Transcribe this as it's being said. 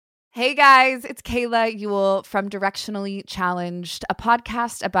Hey guys, it's Kayla Ewell from Directionally Challenged, a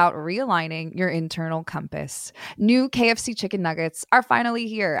podcast about realigning your internal compass. New KFC chicken nuggets are finally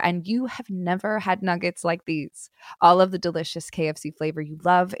here, and you have never had nuggets like these. All of the delicious KFC flavor you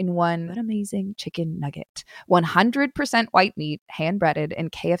love in one amazing chicken nugget. 100% white meat, hand-breaded in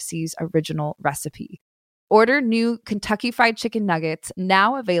KFC's original recipe. Order new Kentucky Fried Chicken nuggets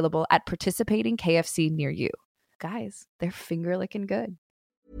now available at participating KFC near you. Guys, they're finger-licking good.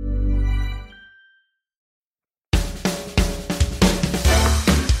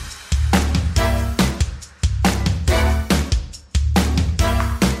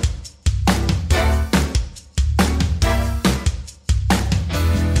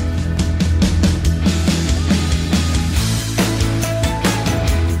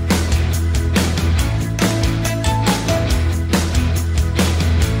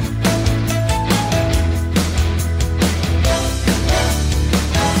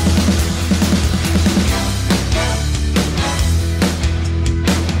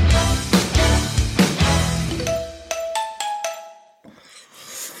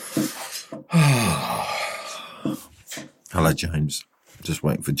 Hello, James. Just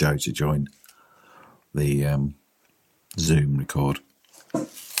waiting for Joe to join the Zoom record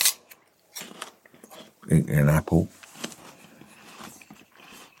in Apple.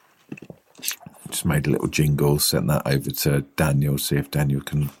 Just made a little jingle, sent that over to Daniel, see if Daniel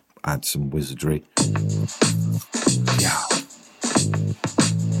can add some wizardry. Yeah.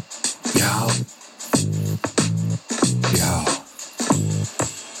 Yeah. Yeah.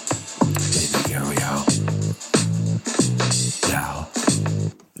 There we go, yeah. Yeah.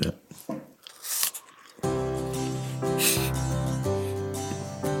 Yeah.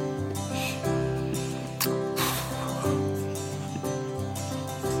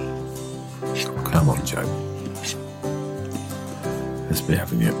 Come on, Joe. Let's be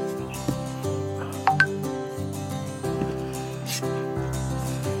having you.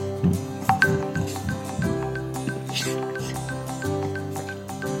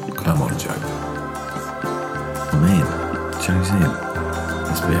 Come on, Joe. I'm in. Joe's in.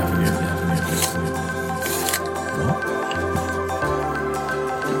 Let's be having you. What?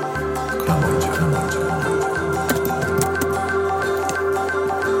 Come on, Joe. Come on, Joe.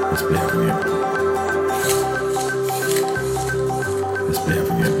 Let's be having you. Let's be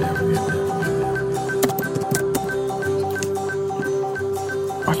having you.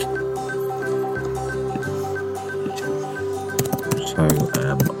 What? So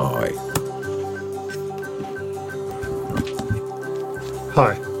am I.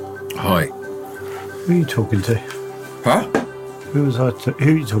 Hi. Hi. Who are you talking to? Huh? Who are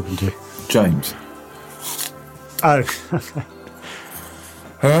you talking to? James. Oh.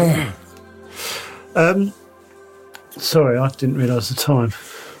 Sorry, I didn't realise the time.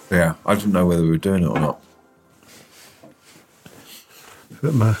 Yeah, I didn't know whether we were doing it or not. I've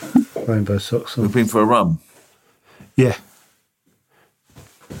got my rainbow socks on. We've been for a run. Yeah.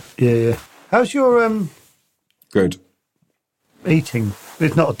 Yeah. How's your Good. eating?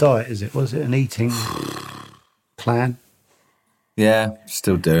 It's not a diet, is it? Was it an eating plan? Yeah,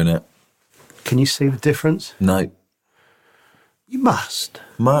 still doing it. Can you see the difference? No. You must.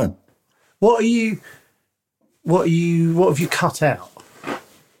 No. What have you cut out?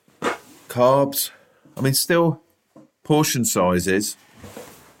 Carbs. I mean, still portion sizes.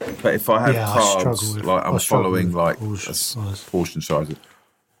 But if I have carbs, I'm following like portion sizes.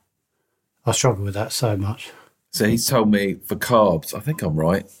 I struggle with that so much. So he's told me for carbs, I think I'm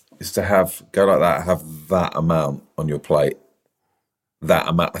right, is to go like that, have that amount on your plate. That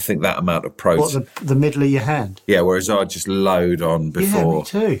amount, I think that amount of protein. What, the middle of your hand? Yeah, whereas I just load on before.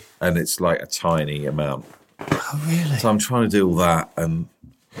 Yeah, me too. And it's like a tiny amount. Oh, really? So I'm trying to do all that. And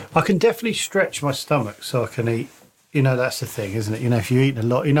I can definitely stretch my stomach so I can eat. You know, that's the thing, isn't it? You know, if you eat a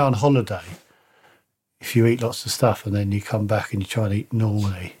lot, on holiday, if you eat lots of stuff and then you come back and you try to eat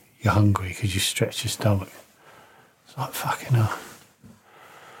normally, you're hungry because you stretch your stomach. It's like, fucking hell.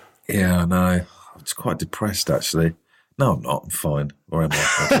 Yeah, I know. I'm just quite depressed, actually. No, I'm not. I'm fine. Or am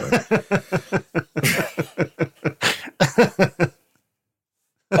I?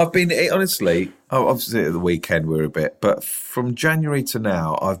 I've been, honestly, obviously at the weekend we're a bit, but from January to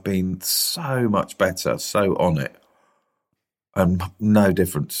now, I've been so much better, so on it. And no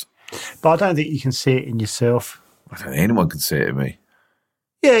difference. But I don't think you can see it in yourself. I don't think anyone can see it in me.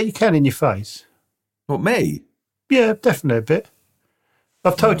 Yeah, you can in your face. What, me? Yeah, definitely a bit.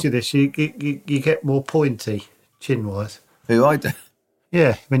 I've told you this. You get more pointy chin-wise. Who I do?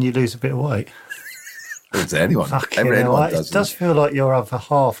 Yeah, when you lose a bit of weight. It's anyone. Anyone does. It does feel like your other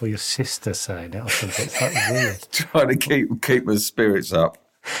half or your sister saying it or something. It's like weird. Trying to keep my spirits up.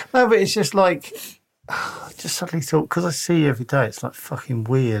 No, but it's just like, I just suddenly thought, because I see you every day, it's like fucking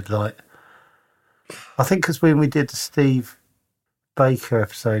weird. Like, I think because when we did the Steve Baker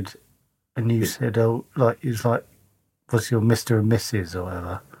episode, and you said, oh, like, it was like, was your Mr. and Mrs. or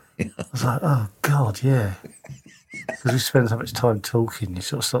whatever? I was like, oh, God, yeah. Because we spend so much time talking, you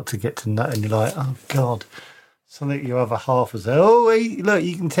sort of start to get to know, and you're like, oh, God. Something your other half was there. Oh, look,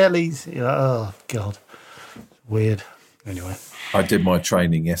 you can tell he's, you're like, oh, God. Weird. Anyway. I did my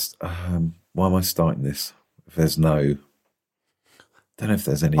training why am I starting this? If there's no... don't know if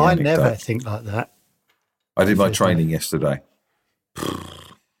there's any I anecdote. never think like that. I did my training yesterday.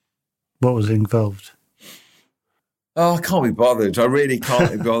 What was involved? Oh, I can't be bothered. I really can't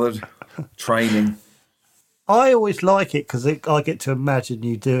be bothered. Training. I always like it because I get to imagine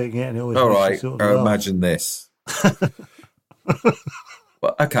you doing it, and it always All makes you right, sort of laugh. imagine this.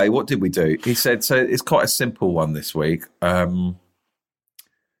 Well, okay, what did we do? He said, so it's quite a simple one this week.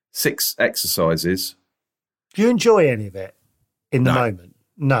 6 exercises. Do you enjoy any of it in the moment?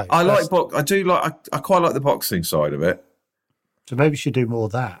 No. I quite like the boxing side of it. So maybe you should do more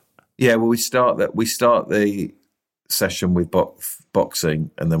of that. Yeah, well, we start the session with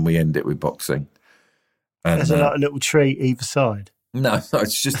boxing, and then we end it with boxing. And, There's like a little treat either side. No,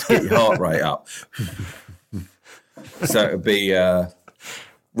 it's just to get your heart rate up. So it'd be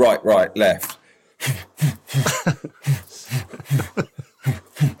right, left.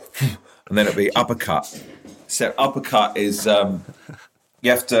 And then it'd be uppercut. So uppercut is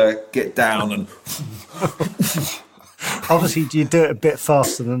you have to get down and... Obviously, you do it a bit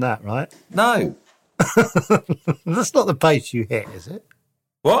faster than that, right? No. That's not the pace you hit, is it?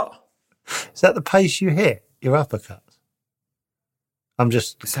 What? Is that the pace you hit, your uppercuts? I'm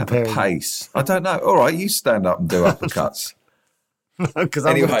just Is that comparing. the pace? I don't know. All right, you stand up and do uppercuts. Because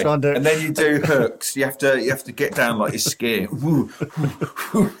I'm going to try and do it. And then you do hooks. You have to get down like you're skiing.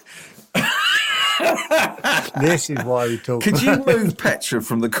 This is why we talk. Could you move Petra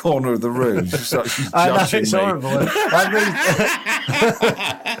from the corner of the room? She's I know, judging it's me. horrible.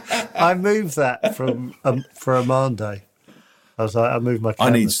 I moved that for Armando. I was like, I moved my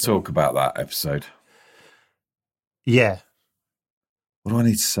camera. I need to talk about that episode. Yeah. What do I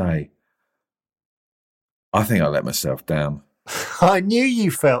need to say? I think I let myself down. I knew you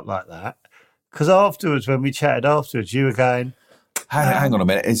felt like that. Because afterwards, when we chatted afterwards, you were going... Hang on a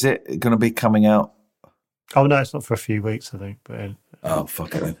minute. Is it going to be coming out? Oh, no, it's not for a few weeks, I think. But Oh,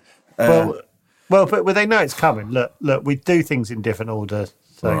 fuck it then. well, but they know it's coming. Look, we do things in different order.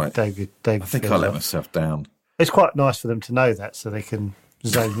 So Right. David I think I let myself down. It's quite nice for them to know that so they can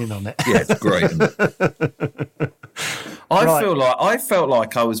zone in on it. Yeah, it's great. Isn't it? I felt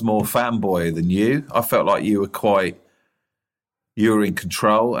like I was more fanboy than you. I felt like you were in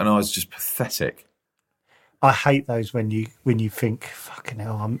control, and I was just pathetic. I hate those when you think, fucking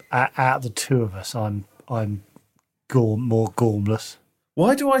hell, I'm out of the two of us, I'm more gormless.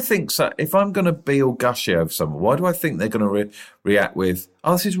 Why do I think so? If I'm going to be all gushy over someone, why do I think they're going to react with,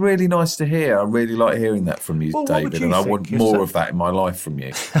 oh, this is really nice to hear. I really like hearing that from you, David, and I want more of that in my life from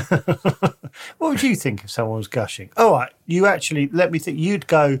you. What would you think if someone was gushing? All right, you actually, let me think, you'd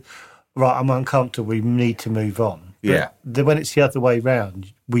go, right, I'm uncomfortable, we need to move on. But Yeah. when it's the other way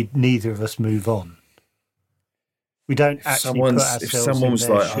round, neither of us move on. We don't actually put ourselves If someone's in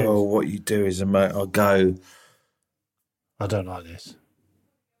their like, shoes. oh, what you do is, I'll go, I don't like this.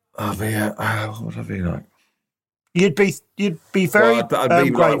 what would I be like? You'd be very I'd be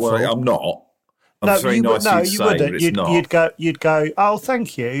like, grateful. well, I'm not. It's very nice of you to say, wouldn't. but it's not. You'd go, oh,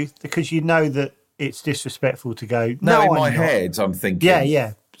 thank you, because you know that it's disrespectful to go. No, in I'm my not. head, I'm thinking.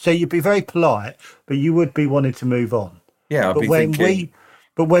 Yeah. So you'd be very polite, but you would be wanting to move on. Yeah, I'd But be when thinking.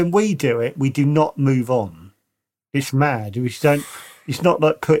 when we do it, we do not move on. It's mad. We don't. It's not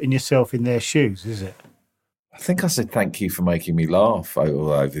like putting yourself in their shoes, is it? I think I said thank you for making me laugh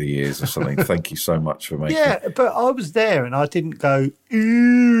over the years or something. Thank you so much for making. Yeah, but I was there and I didn't go,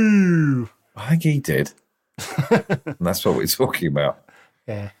 ooh. I think he did, and that's what we're talking about.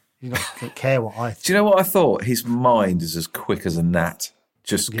 Yeah, you don't care what I think. Do you know what I thought? His mind is as quick as a gnat.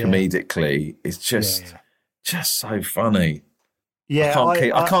 Just comedically, it's just so funny. Yeah,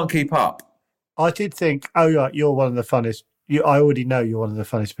 I can't keep up. I did think, oh, right, you're one of the funniest. I already know you're one of the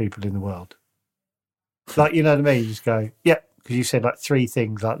funniest people in the world. Like, you know what I mean? You just go, yep, because you said like 3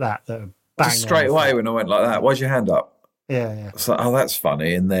 things like that are bang Just straight away when I went like that. Why's your hand up? Yeah. It's like, oh, that's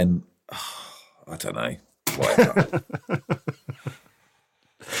funny. And then, I don't know. Whatever.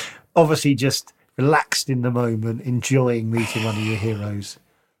 Obviously, just relaxed in the moment, enjoying meeting one of your heroes,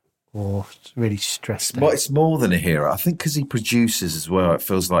 or really stressed out. But it's more than a hero. I think because he produces as well, it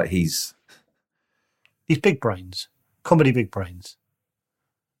feels like he's Big brains, comedy big brains.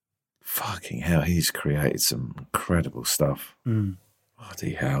 Fucking hell, he's created some incredible stuff.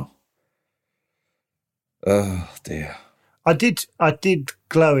 Bloody hell. Oh, dear. I did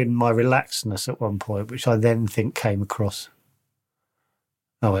glow in my relaxedness at one point, which I then think came across.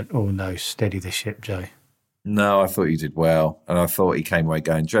 I went, oh no, steady the ship, Joe. No, I thought you did well. And I thought he came away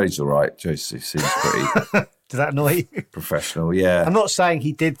going, Joe's all right. Joe seems pretty Did that annoy you? professional, yeah. I'm not saying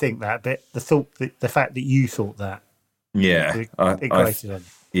he did think that, but the fact that you thought that. Yeah. It grated on you.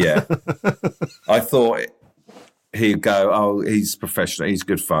 Yeah. I thought he'd go, oh, he's professional, he's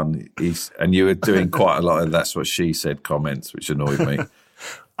good fun. And you were doing quite a lot of that's what she said comments, which annoyed me.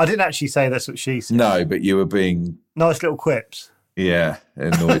 I didn't actually say that's what she said. No, but you were being... Nice little quips. Yeah,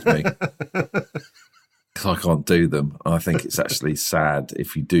 it annoyed me. I can't do them. I think it's actually sad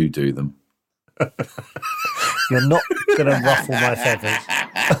if you do them. You're not going to ruffle my feathers.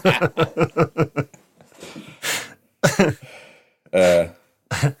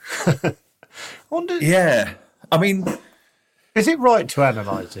 Yeah. I mean... Is it right to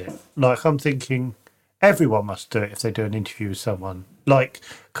analyse it? Like, I'm thinking everyone must do it if they do an interview with someone. Like,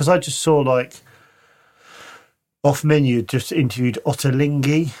 because I just saw, like, Off Menu just interviewed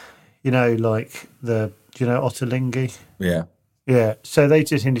Ottolenghi. You know, like, do you know Ottolenghi? Yeah. Yeah. So they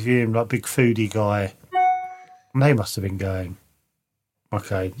just interviewed him, like, big foodie guy. And they must have been going,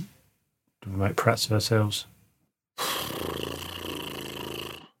 okay, do we make prats of ourselves?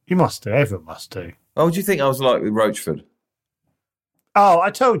 You must do. Everyone must do. Oh, what do you think I was like with Roachford? Oh, I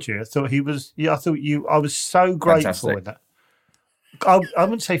told you. I thought he was. Yeah, I was so grateful with that. I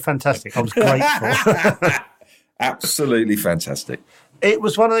wouldn't say fantastic. I was grateful. Absolutely fantastic. It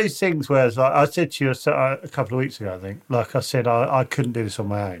was one of those things where, like, I said to you a couple of weeks ago, I think, like I said, I couldn't do this on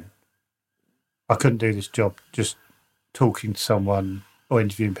my own. I couldn't do this job just talking to someone or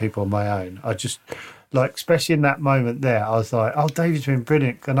interviewing people on my own. I just, like, especially in that moment there, I was like, oh, David's been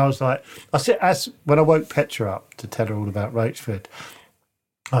brilliant. And I was like, when I woke Petra up to tell her all about Roachford,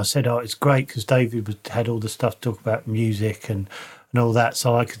 I said, oh, it's great because David had all the stuff to talk about music and all that,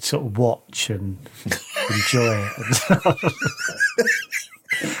 so I could sort of watch and enjoy it.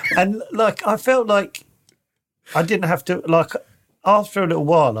 And, like, I felt like I didn't have to, like, after a little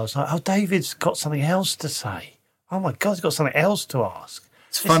while, I was like, oh, David's got something else to say. Oh, my God, he's got something else to ask.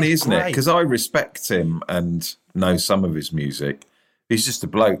 It's funny, isn't it? Because I respect him and know some of his music. He's just a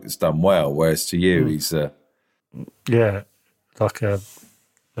bloke that's done well, whereas to you, he's a... Yeah, like a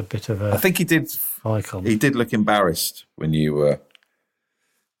bit of a... I think he did... Icon. He did look embarrassed when you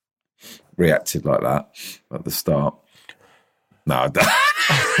reacted like that at the start. No, I don't.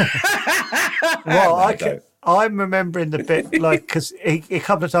 Well, I'm remembering the bit, like, because a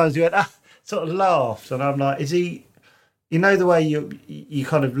couple of times he went, sort of laughed, and I'm like, is he... You know the way you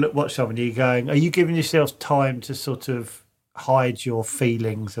kind of watch someone, you're going, are you giving yourself time to sort of hide your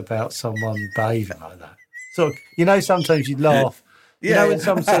feelings about someone behaving like that? So, you know, sometimes you laugh. Yeah, you know when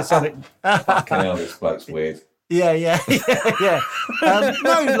someone says something... Fucking hell, this bloke's weird. Yeah.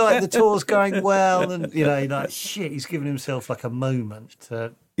 No, like the tour's going well, and, you know, like, shit, he's giving himself, like, a moment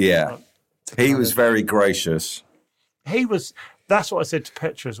to... Yeah. He was very gracious. He was... That's what I said to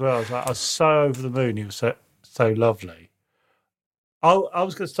Petra as well. I was so over the moon. He was so lovely. I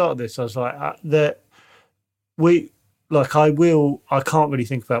was going to start this. I was like, I can't really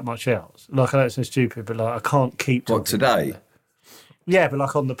think about much else. Like, I know it's so stupid, but, like, I can't keep talking. What, today? Yeah, but,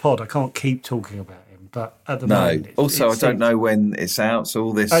 like, on the pod, I can't keep talking about him. But at the moment... No. Also, I don't know when it's out, so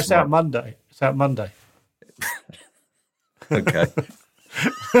all this... Oh, it's out Monday. It's out Monday. Okay.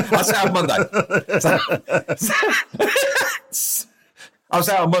 It's out Monday. I was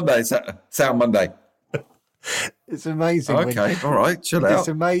out on Monday. It's out Monday. It's amazing. Okay, all right, chill out. It's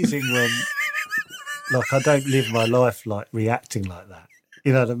amazing when, like, I don't live my life like reacting like that.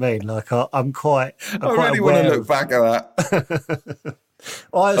 You know what I mean? Like, I'm quite. I really want to look back at that.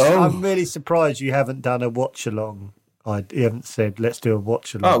 I'm really surprised you haven't done a watch along. You haven't said let's do a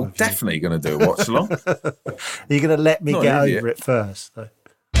watch along. Oh, definitely going to do a watch along. You're going to let me get over it first, though.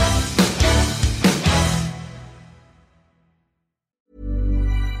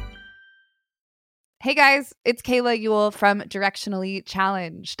 Hey guys, it's Kayla Ewell from Directionally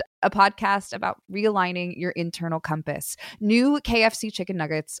Challenged, a podcast about realigning your internal compass. New KFC chicken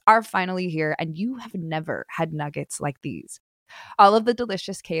nuggets are finally here, and you have never had nuggets like these. All of the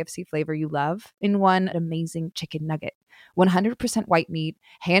delicious KFC flavor you love in one amazing chicken nugget. 100% white meat,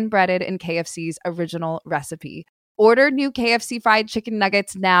 hand-breaded in KFC's original recipe. Order new KFC fried chicken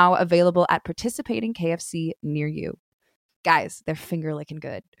nuggets now, available at participating KFC near you. Guys, they're finger-licking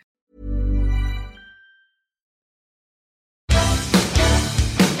good.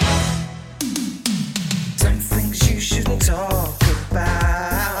 Some things you shouldn't talk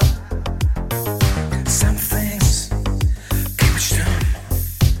about.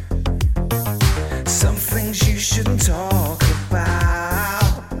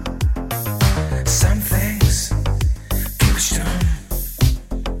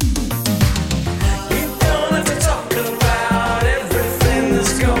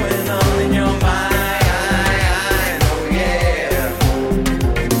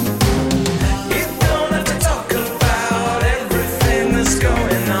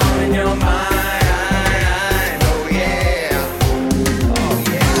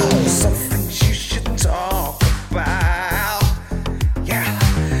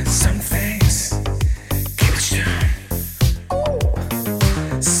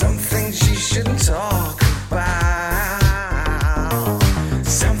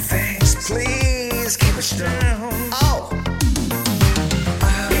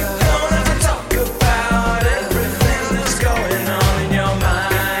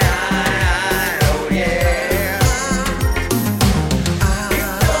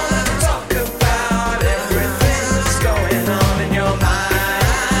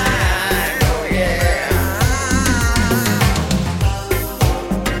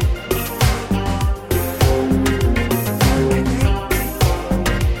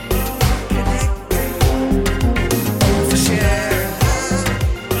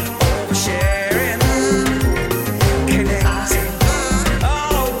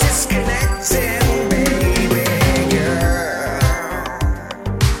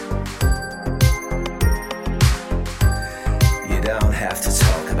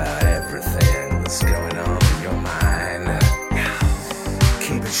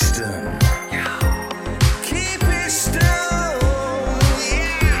 keep it still. Keep it still.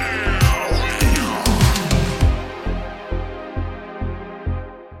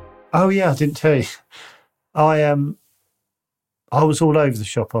 Oh yeah, I didn't tell you. I was all over the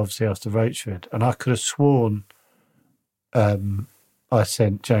shop obviously after Roachford, and I could have sworn I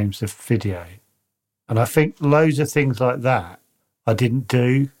sent James the video, and I think loads of things like that I didn't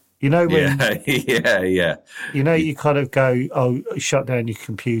do. You know when, yeah. You know, you kind of go, oh, shut down your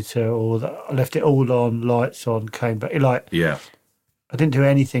computer, or I left it all on, lights on, came back. Like, Yeah. I didn't do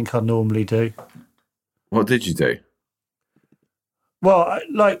anything I normally do. What did you do? Well,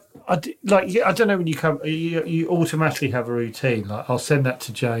 I don't know when you come, you automatically have a routine. Like, I'll send that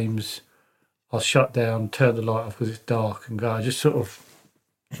to James. I'll shut down, turn the light off because it's dark, and go. I just sort of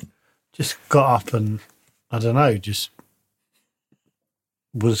just got up and I don't know, just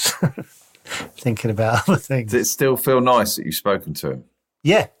was thinking about other things. Does it still feel nice that you've spoken to him?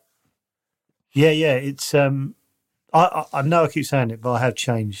 Yeah. It's I know I keep saying it, but I have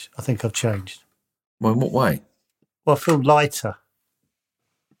changed. I think I've changed. Well, in what way? Well, I feel lighter.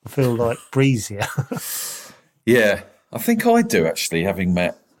 I feel like breezier. Yeah, I think I do actually, having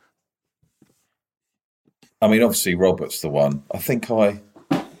met. I mean, obviously Robert's the one.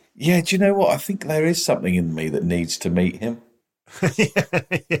 Yeah, do you know what? I think there is something in me that needs to meet him.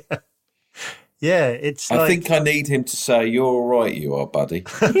 Yeah, it's I think I need him to say, "You're all right, you are, buddy."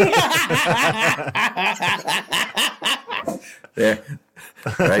 Yeah,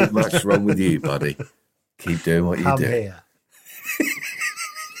 there ain't much wrong with you, buddy. Keep doing what you Come do. here.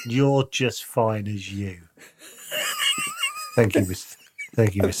 You're just fine as you. Thank you,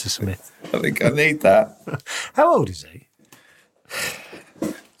 Mr. Smith. I think I need that. How old is he?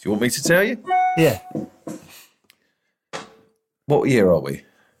 Do you want me to tell you? Yeah. What year are we?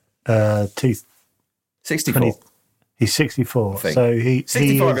 64. He's 64. think. So he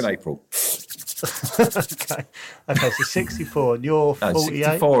 65 is, in April. Okay, so 64 and you're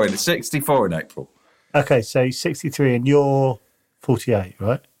 48? 64 in April. Okay, so he's 63 and you're 48,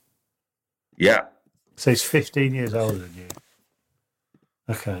 right? Yeah. So he's 15 years older than you.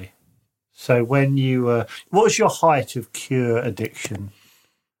 Okay. So when you... what was your height of cure addiction?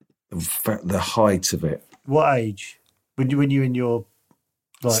 The height of it. What age? When you in your...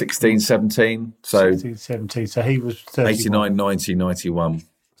 16, 17. So 16, 17. So he was 31. 89, 90, 91.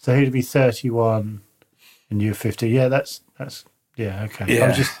 So he'd be 31 and you're 50. Yeah, that's yeah, okay.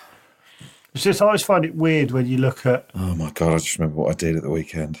 Yeah. It's just I always find it weird when you look at... Oh, my God, I just remember what I did at the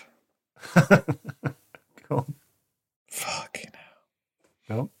weekend. Go on. Fucking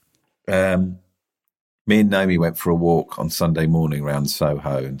hell. Go on. Me and Naomi went for a walk on Sunday morning around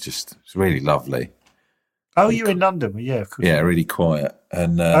Soho, and just it's really lovely. Oh, you're in London? Yeah, of course. Yeah, really quiet.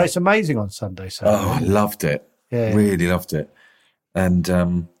 And it's amazing on Sunday. So I loved it. Yeah. Really loved it. And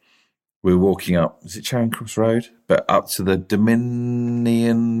we were walking up, is it Charing Cross Road? But up to the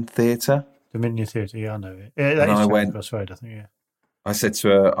Dominion Theatre. Dominion Theatre, yeah, I know it. Yeah, that And is I Charing went- Cross Road, I think, yeah. I said to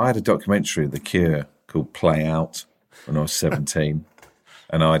her, I had a documentary of The Cure called Play Out when I was 17.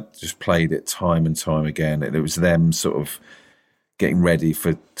 And I just played it time and time again. And it was them sort of getting ready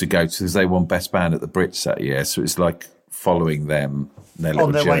to go to, because they won Best Band at the Brits that year. So it's like following them, their little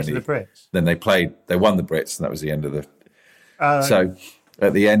On their journey. way to the Brits. Then they won the Brits, and that was the end of the... Uh, So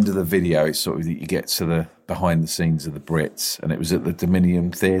at the end of the video, it's sort of you get to the behind the scenes of the Brits, and it was at the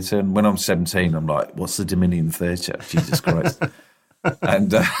Dominion Theatre. And when I'm 17, I'm like, "What's the Dominion Theatre? Jesus Christ!" and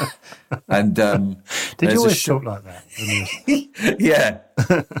Did there's you a always shot- talk like that? When you were Yeah,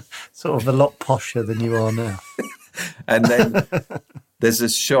 sort of a lot posher than you are now. and then there's a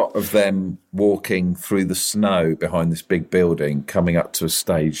shot of them walking through the snow behind this big building, coming up to a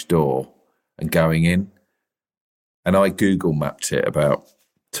stage door and going in. And I Google mapped it about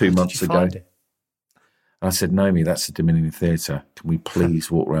 2 months Did you ago. find it? I said, Naomi, that's the Dominion Theatre. Can we please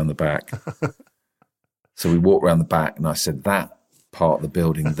walk around the back? So we walked around the back, and I said, that part of the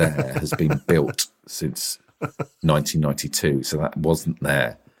building there has been built since 1992, so that wasn't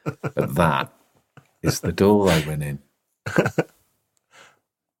there. But that is the door I went in.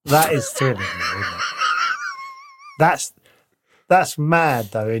 That is thrilling, though, isn't it? That's mad,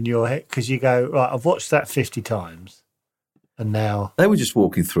 though, in your head, because you go, right, I've watched that 50 times, and now... They were just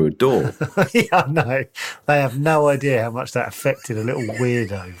walking through a door. Yeah, I know. They have no idea how much that affected a little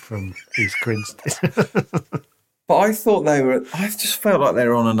weirdo from East Grinstead. But I thought I just felt like they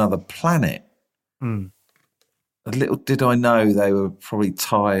were on another planet. Mm. Little did I know they were probably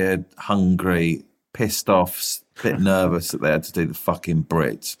tired, hungry, pissed off, a bit nervous that they had to do the fucking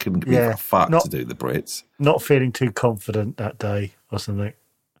Brits. Couldn't give a fuck to do the Brits. Not feeling too confident that day or something.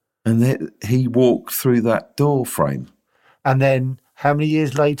 And he walked through that door frame. And then How many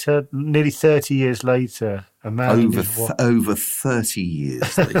years later? Nearly 30 years later, a man over 30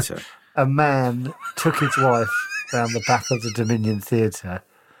 years later, a man took his wife round the back of the Dominion Theatre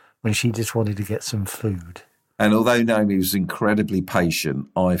when she just wanted to get some food. And although Naomi was incredibly patient,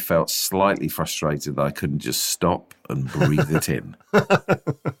 I felt slightly frustrated that I couldn't just stop and breathe it in.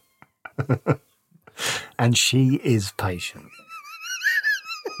 And she is patient.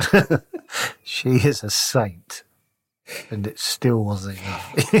 She is a saint. And it still wasn't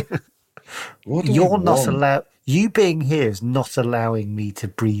enough. You're not allowed. You being here is not allowing me to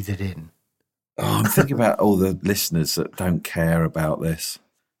breathe it in. Oh, I'm thinking about all the listeners that don't care about this.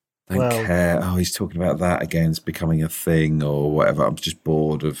 Don't care. Oh, he's talking about that again. It's becoming a thing or whatever. I'm just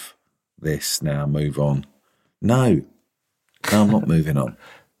bored of this now. Move on. No, I'm not moving on.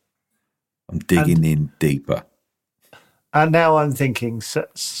 I'm digging in deeper. And now I'm thinking,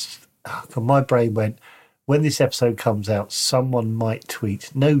 my brain went, when this episode comes out, someone might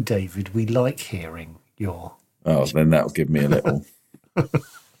tweet, "No, David, we like hearing your..." Oh, then that'll give me a little...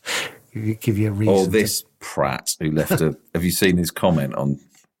 give you a reason. Or this prat who left a... Have you seen his comment on...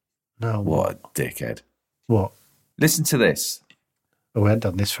 No. What a dickhead. What? Listen to this. Oh, we haven't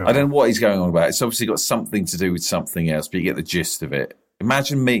done this for a I don't know what he's going on about. It's obviously got something to do with something else, but you get the gist of it.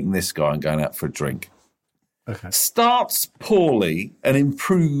 Imagine meeting this guy and going out for a drink. Okay. Starts poorly and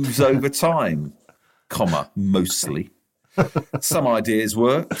improves over time, mostly. Some ideas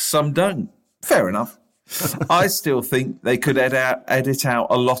work, some don't. Fair enough. I still think they could edit out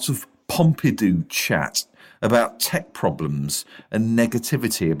a lot of Pompidou chat about tech problems and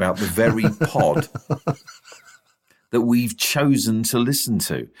negativity about the very pod that we've chosen to listen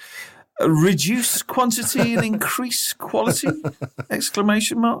to. Reduce quantity and increase quality?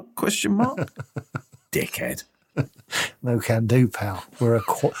 Exclamation mark? Question mark? Dickhead. No can do, pal. We're a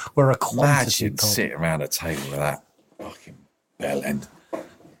quantity Imagine pod. sitting around a table with that fucking bell end.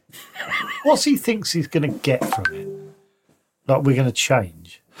 What's he thinks he's going to get from it? Like we're going to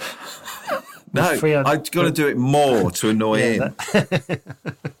change? No, I've got to do it more to annoy him.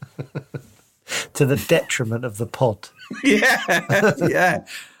 To the detriment of the pod. Yeah.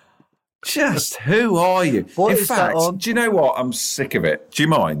 Just who are you? What In is fact, that on? do you know what? I'm sick of it. Do you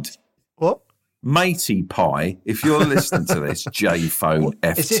mind? What? Matey Pie, if you're listening to this, JPhone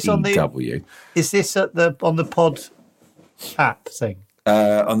FTW. Is this on the pod app thing?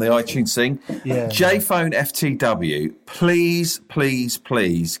 On the iTunes thing? Yeah. JPhone FTW,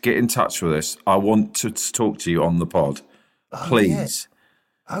 please get in touch with us. I want to talk to you on the pod. Please.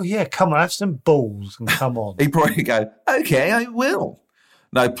 Oh, yeah, come on, have some balls and come on. He'd probably go, okay, I will.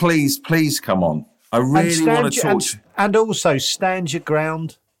 No, please come on. I really want to talk to you. And also, stand your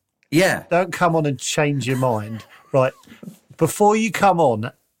ground. Yeah. Don't come on and change your mind. Right, before you come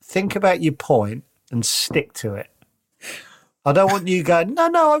on, think about your point and stick to it. I don't want you going,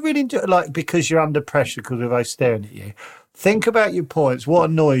 no, I really enjoy it, like, because you're under pressure because we're both staring at you. Think about your points, what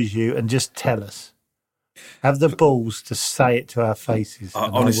annoys you, and just tell us. Have the balls to say it to our faces.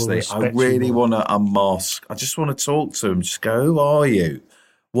 Honestly, I really want to unmask. I just want to talk to him. Just go, who are you?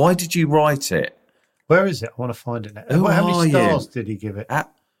 Why did you write it? Where is it? I want to find it now. How many stars did he give it?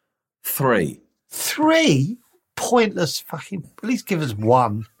 3. 3? Pointless fucking... At least give us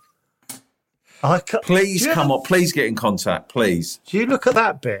 1. Please come on. Please get in contact, please. Do you look at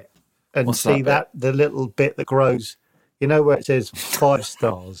that bit and see that the little bit that grows, you know, where it says 5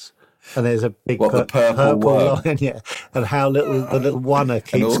 stars and there's a big the purple worm. line, yeah, and how the little oneer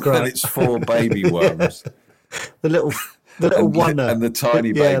keeps growing. And it's 4 baby worms. the little oneer. And the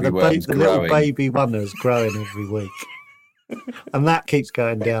tiny baby worms the growing. little baby oneer is growing every week. And that keeps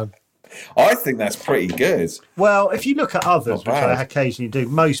going down. I think that's pretty good. Well, if you look at others, which bad. I occasionally do,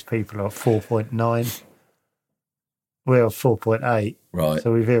 most people are 4.9. We're 4.8. Right.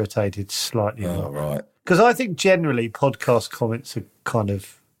 So we've irritated slightly. Oh, right. Because I think generally podcast comments are kind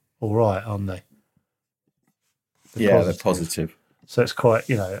of all right, aren't they? They're positive. So it's quite,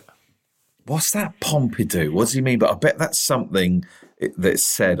 you know. What's that Pompidou? What does he mean? But I bet that's something that's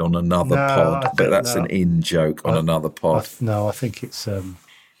said on another pod. I bet that's an in joke on another pod. I think it's...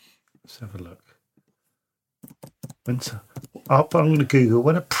 let's have a look. I'm going to Google,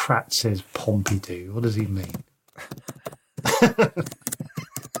 when a prat says Pompidou, what does he mean?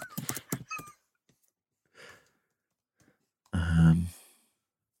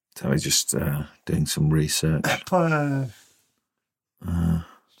 So he's just doing some research.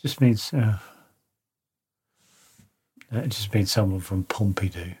 Just means it just means someone from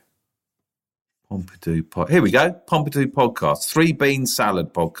Pompidou. Pompidou Here we go. Pompidou podcast. 3 bean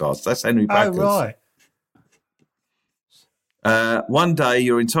salad podcast. That's Henry Packers. Oh, right. One day,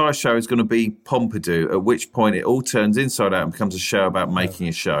 your entire show is going to be Pompidou, at which point it all turns inside out and becomes a show about making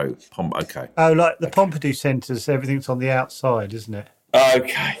a show. Okay. Oh, like the Pompidou Centres, everything's on the outside, isn't it?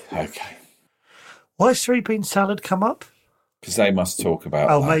 Okay. Why has three bean salad come up? Because they must talk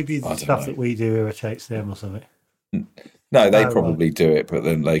about Oh, that. maybe the stuff that we do irritates them or something. No, they probably do it, but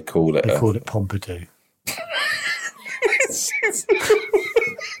then they call it... They call it Pompidou.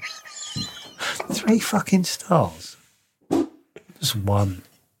 3 fucking stars. Just one.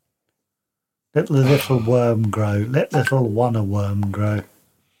 Let the little worm grow. Let little one a worm grow.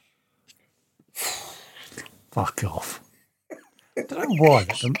 Fuck off. I don't know why,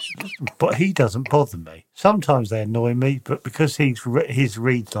 but he doesn't bother me. Sometimes they annoy me, but because his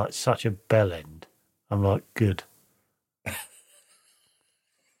reads like such a bell end, I'm like, good.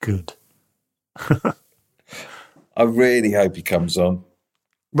 Good. I really hope he comes on.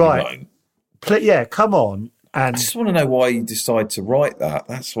 Right. Yeah, come on. And I just want to know why you decide to write that.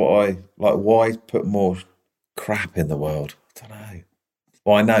 That's what I like. Why put more crap in the world? I don't know.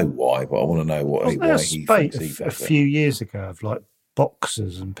 Well, I know why, but I want to know why he thinks he does a few years ago of like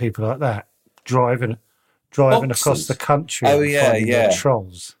boxers and people like that driving across the country. Oh yeah.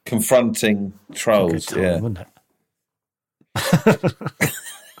 Trolls confronting trolls. Time, yeah, wasn't it?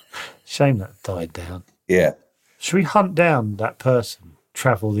 Shame that died down. Yeah. Should we hunt down that person?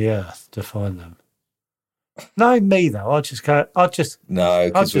 Travel the earth to find them? No, me though. I'll just go. No,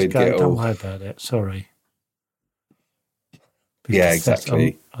 because we'd get all... Don't worry about it. Sorry. Yeah,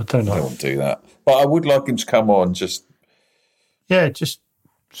 exactly. I don't know. I don't want to do that. But I would like him to come on, just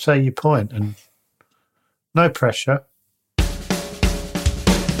say your point and no pressure.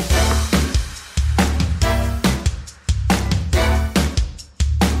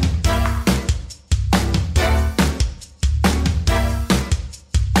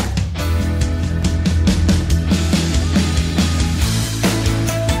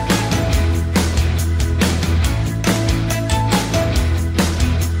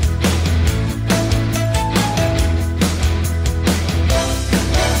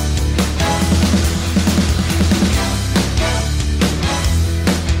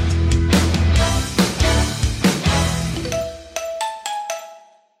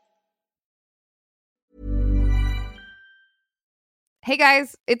 Hey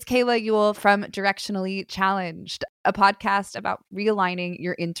guys, it's Kayla Ewell from Directionally Challenged, a podcast about realigning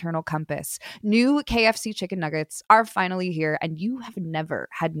your internal compass. New KFC chicken nuggets are finally here, and you have never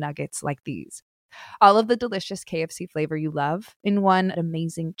had nuggets like these. All of the delicious KFC flavor you love in one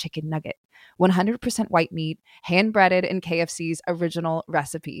amazing chicken nugget. 100% white meat, hand-breaded in KFC's original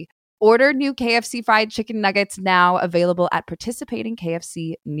recipe. Order new KFC fried chicken nuggets now, available at participating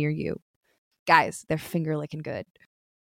KFC near you. Guys, they're finger-licking good.